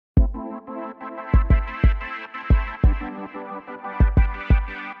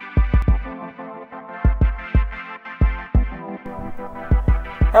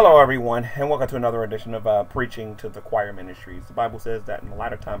Hello everyone, and welcome to another edition of Preaching to the Choir Ministries. The Bible says that in the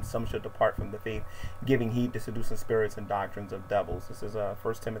latter times some should depart from the faith, giving heed to seducing spirits and doctrines of devils. This is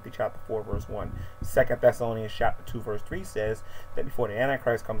 1 Timothy chapter 4 verse 1. 2 Thessalonians chapter 2 verse 3 says that before the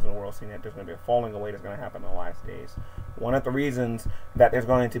Antichrist comes in the world, seeing that there's going to be a falling away that's going to happen in the last days. One of the reasons that there's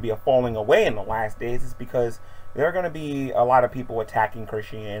going to be a falling away in the last days is because there are going to be a lot of people attacking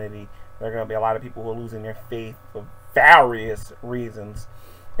Christianity. There are going to be a lot of people who are losing their faith for various reasons.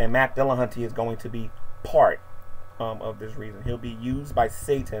 And Matt Dillahunty is going to be part of this reason. He'll be used by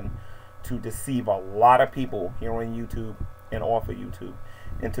Satan to deceive a lot of people here on YouTube and off of YouTube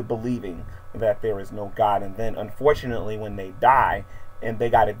into believing that there is no God. And then, unfortunately, when they die and they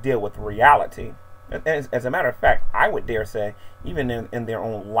got to deal with reality, as a matter of fact, I would dare say, even in their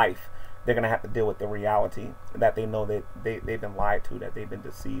own life, they're going to have to deal with the reality that they know that they've been lied to, that they've been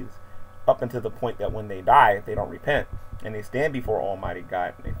deceived, up until the point that when they die, if they don't repent and they stand before Almighty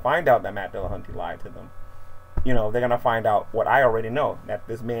God and they find out that Matt Dillahunty lied to them, you know, they're going to find out what I already know, that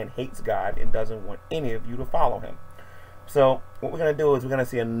this man hates God and doesn't want any of you to follow him. So what we're going to do is we're going to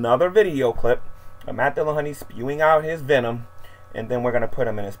see another video clip of Matt Dillahunty spewing out his venom, and then we're going to put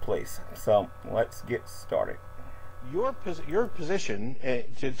him in his place. So let's get started. Your position,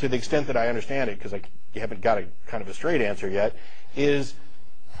 to the extent that I understand it, because you haven't got a kind of a straight answer yet, is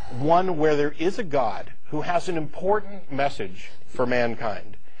one where there is a God who has an important message for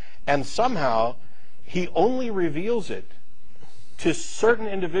mankind, and somehow he only reveals it to certain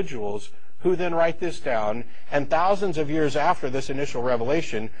individuals who then write this down, and thousands of years after this initial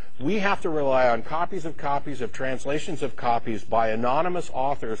revelation, we have to rely on copies of translations of copies by anonymous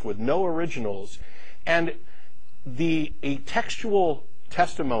authors with no originals, and a textual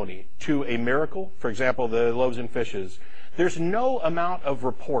testimony to a miracle, for example, the loaves and fishes. There's no amount of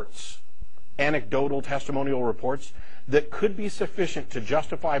reports, anecdotal testimonial reports, that could be sufficient to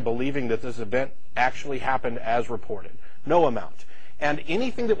justify believing that this event actually happened as reported. No amount. And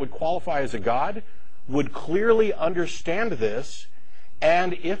anything that would qualify as a God would clearly understand this,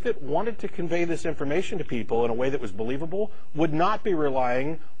 and if it wanted to convey this information to people in a way that was believable, would not be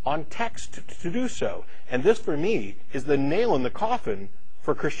relying on text to do so. And this, for me, is the nail in the coffin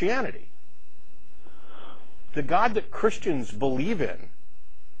for Christianity. The God that Christians believe in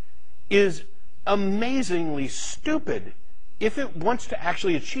is amazingly stupid if it wants to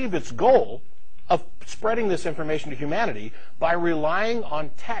actually achieve its goal of spreading this information to humanity by relying on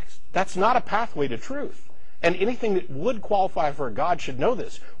text. That's not a pathway to truth. And anything that would qualify for a God should know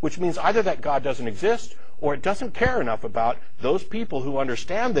this, which means either that God doesn't exist or it doesn't care enough about those people who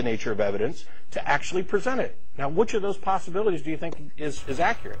understand the nature of evidence to actually present it. Now, which of those possibilities do you think is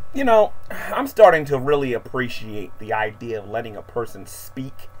accurate? You know, I'm starting to really appreciate the idea of letting a person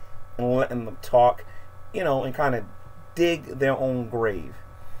speak and letting them talk, you know, and kind of dig their own grave.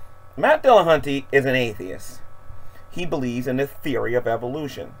 Matt Dillahunty is an atheist. He believes in the theory of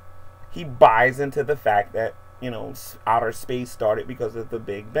evolution. He buys into the fact that, you know, outer space started because of the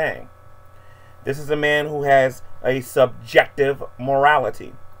Big Bang. This is a man who has a subjective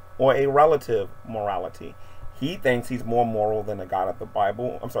morality or a relative morality. He thinks he's more moral than the God of the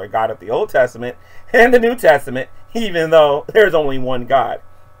Bible. I'm sorry, God of the Old Testament and the New Testament, even though there's only one God.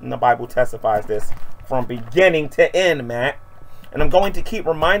 And the Bible testifies this from beginning to end, Matt. And I'm going to keep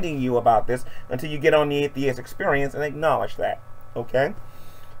reminding you about this until you get on the atheist experience and acknowledge that. Okay?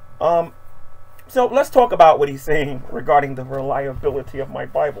 So let's talk about what he's saying regarding the reliability of my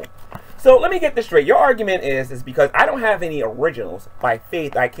Bible. So let me get this straight. Your argument is because I don't have any originals. By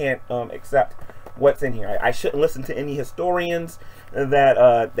faith, I can't accept what's in here. I shouldn't listen to any historians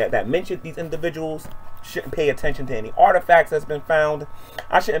that mention these individuals. Shouldn't pay attention to any artifacts that's been found.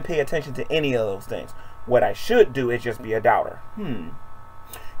 I shouldn't pay attention to any of those things. What I should do is just be a doubter.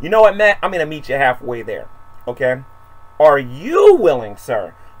 You know what, Matt? I'm going to meet you halfway there. Okay? Are you willing,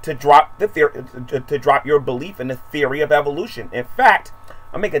 sir, to drop the theory, to drop your belief in the theory of evolution? In fact,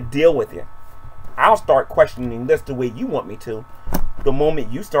 I'll make a deal with you. I'll start questioning this the way you want me to the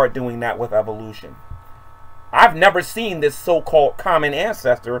moment you start doing that with evolution. I've never seen this so-called common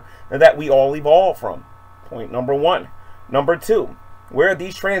ancestor that we all evolved from. Point number one. Number two, where are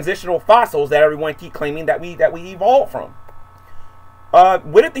these transitional fossils that everyone keep claiming that we evolved from?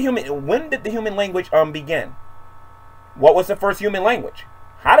 When did the human language begin? What was the first human language?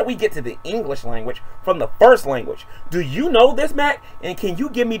 How did we get to the English language from the first language? Do you know this, Matt? And can you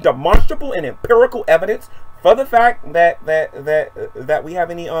give me demonstrable and empirical evidence for the fact that we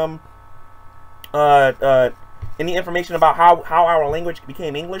have any information about how our language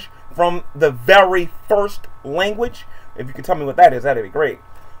became English from the very first language? If you can tell me what that is, that'd be great.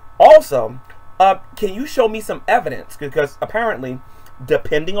 Also, can you show me some evidence? Because apparently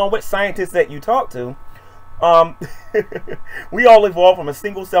depending on which scientists that you talk to, we all evolved from a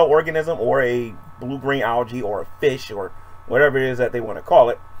single cell organism or a blue-green algae or a fish or whatever it is that they want to call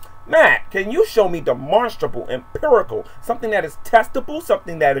it. Matt, can you show me demonstrable, empirical, something that is testable,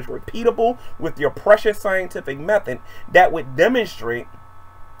 something that is repeatable with your precious scientific method that would demonstrate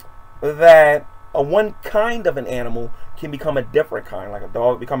that one kind of an animal can become a different kind, like a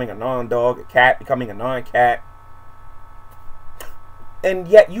dog becoming a non-dog, a cat becoming a non-cat, and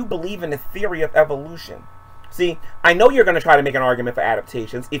yet you believe in the theory of evolution? See, I know you're going to try to make an argument for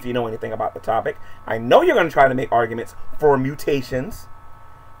adaptations if you know anything about the topic. I know you're going to try to make arguments for mutations.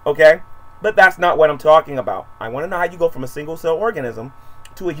 Okay? But that's not what I'm talking about. I want to know how you go from a single cell organism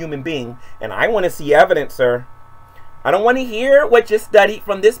to a human being. And I want to see evidence, sir. I don't want to hear what you studied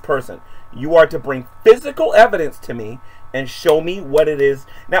from this person. You are to bring physical evidence to me and show me what it is.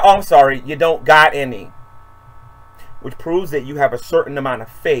 Now, I'm sorry, you don't got any. Which proves that you have a certain amount of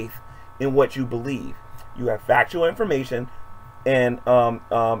faith in what you believe. You have factual information, and a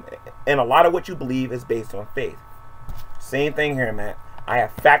lot of what you believe is based on faith. Same thing here, Matt. I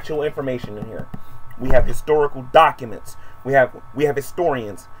have factual information in here. We have historical documents. We have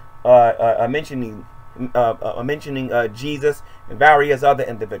historians mentioning Jesus and various other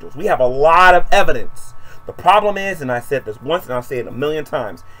individuals. We have a lot of evidence. The problem is, and I said this once and I'll say it a million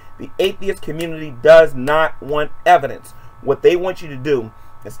times, the atheist community does not want evidence. What they want you to do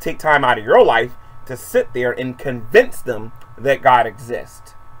is take time out of your life to sit there and convince them that God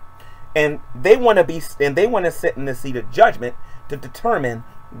exists. And they want to sit in the seat of judgment to determine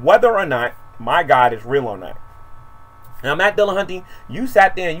whether or not my God is real or not. Now, Matt Dillahunty, you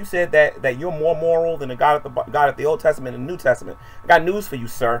sat there and you said that you're more moral than the God of the Old Testament and New Testament. I got news for you,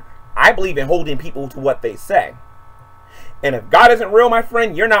 sir. I believe in holding people to what they say. And if God isn't real, my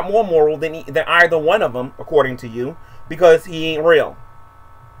friend, you're not more moral than either one of them, according to you, because he ain't real.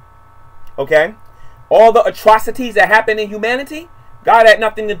 Okay? All the atrocities that happened in humanity, God had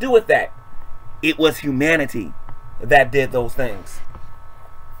nothing to do with that. It was humanity that did those things.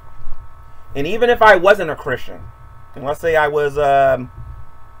 And even if I wasn't a Christian, and let's say I was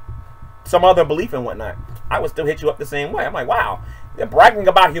some other belief and whatnot, I would still hit you up the same way. I'm like, wow, they're bragging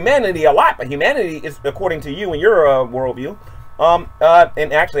about humanity a lot, but humanity is, according to you and your worldview,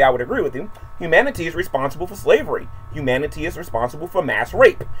 and actually I would agree with you, humanity is responsible for slavery. Humanity is responsible for mass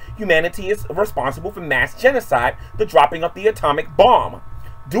rape. Humanity is responsible for mass genocide, the dropping of the atomic bomb.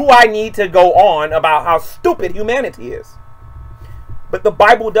 Do I need to go on about how stupid humanity is? But the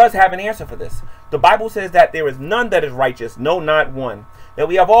Bible does have an answer for this. The Bible says that there is none that is righteous, no, not one. That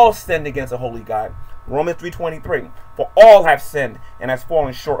we have all sinned against a holy God. Romans 3:23. For all have sinned and has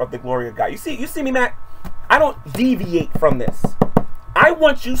fallen short of the glory of God. You see me, Matt? I don't deviate from this. I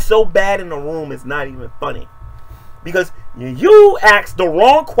want you so bad in the room, it's not even funny. Because you ask the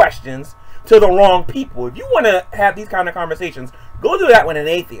wrong questions to the wrong people. If you want to have these kind of conversations, go do that with an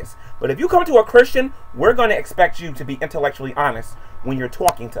atheist. But if you come to a Christian, we're going to expect you to be intellectually honest when you're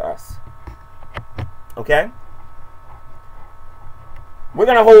talking to us. Okay? We're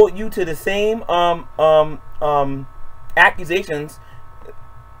going to hold you to the same accusations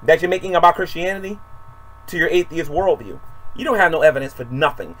that you're making about Christianity to your atheist worldview. You don't have no evidence for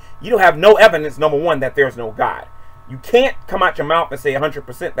nothing. You don't have no evidence, number one, that there's no God. You can't come out your mouth and say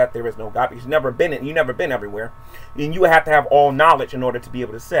 100% that there is no God, because you've never been everywhere. And you have to have all knowledge in order to be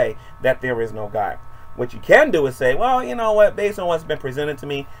able to say that there is no God. What you can do is say, well, you know what, based on what's been presented to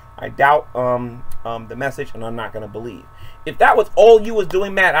me, I doubt the message, and I'm not going to believe. If that was all you was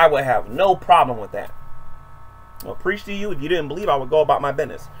doing, Matt, I would have no problem with that. I'll preach to you. If you didn't believe, I would go about my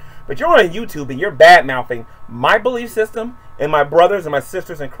business. But you're on YouTube and you're bad-mouthing my belief system and my brothers and my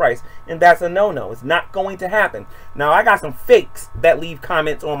sisters in Christ, and that's a no-no. It's not going to happen. Now, I got some fakes that leave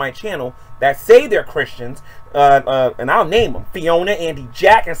comments on my channel that say they're Christians, and I'll name them. Fiona, Andy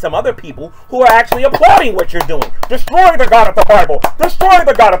Jack, and some other people who are actually applauding what you're doing. Destroy the God of the Bible. Destroy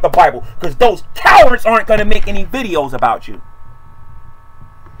the God of the Bible. Because those cowards aren't going to make any videos about you.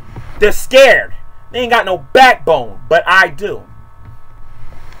 They're scared. They ain't got no backbone, but I do.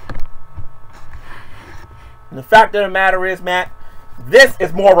 And the fact of the matter is, Matt, this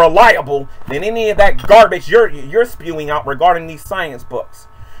is more reliable than any of that garbage you're spewing out regarding these science books.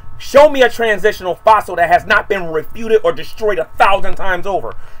 Show me a transitional fossil that has not been refuted or destroyed 1,000 times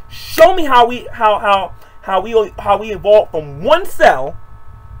over. Show me how we evolved from one cell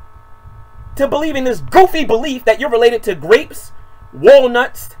to believing this goofy belief that you're related to grapes,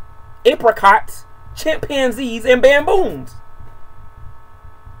 walnuts, apricots, chimpanzees, and baboons.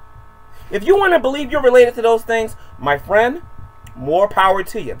 If you want to believe you're related to those things, my friend, more power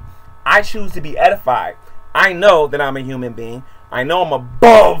to you. I choose to be edified. I know that I'm a human being. I know I'm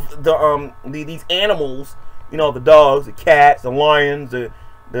above these animals, you know, the dogs, the cats, the lions, the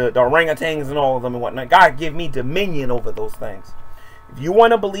orangutans and all of them and whatnot. God give me dominion over those things. If you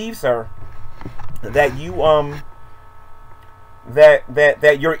want to believe, sir, that you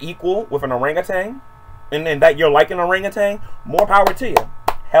that you're equal with an orangutan and that you're like an orangutan, more power to you.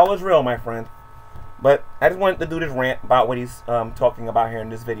 Hell is real, my friend. But I just wanted to do this rant about what he's talking about here in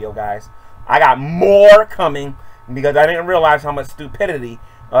this video, guys. I got more coming because I didn't realize how much stupidity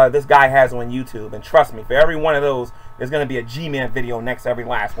this guy has on YouTube. And trust me, for every one of those, there's going to be a G-Man video next to every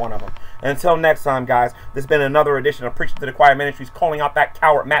last one of them. And until next time, guys, this has been another edition of Preaching to the Choir Ministries, calling out that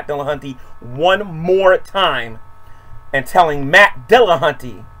coward Matt Dillahunty one more time and telling Matt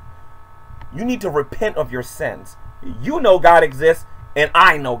Dillahunty, you need to repent of your sins. You know God exists, and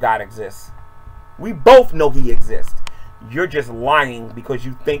I know God exists. We both know He exists. You're just lying because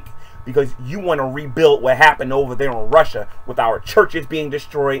you think, because you want to rebuild what happened over there in Russia with our churches being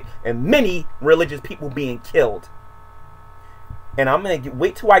destroyed and many religious people being killed. And I'm going to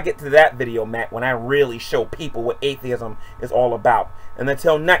wait till I get to that video, Matt, when I really show people what atheism is all about. And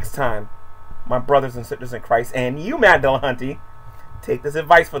until next time, my brothers and sisters in Christ, and you, Matt Dillahunty, take this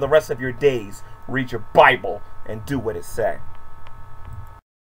advice for the rest of your days. Read your Bible and do what it says.